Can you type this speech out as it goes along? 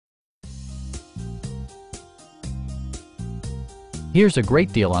Here's a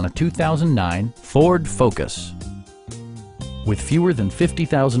great deal on a 2009 Ford Focus. With fewer than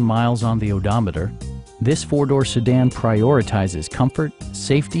 50,000 miles on the odometer, this four-door sedan prioritizes comfort,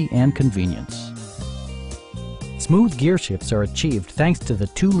 safety, and convenience. Smooth gear shifts are achieved thanks to the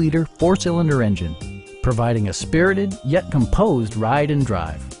 2-liter 4-cylinder engine, providing a spirited yet composed ride and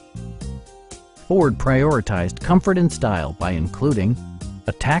drive. Ford prioritized comfort and style by including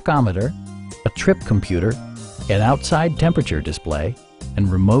a tachometer, a trip computer, an outside temperature display, and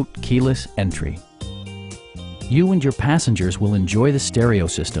remote keyless entry. You and your passengers will enjoy the stereo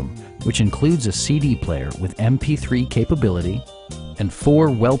system, which includes a CD player with MP3 capability and 4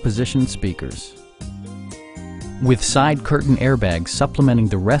 well-positioned speakers. With side curtain airbags supplementing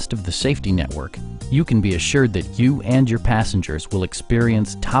the rest of the safety network, you can be assured that you and your passengers will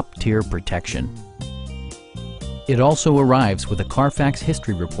experience top-tier protection. It also arrives with a Carfax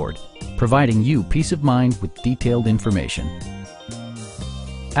history report, providing you peace of mind with detailed information.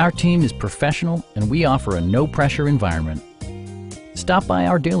 Our team is professional and we offer a no-pressure environment. Stop by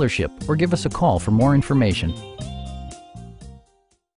our dealership or give us a call for more information.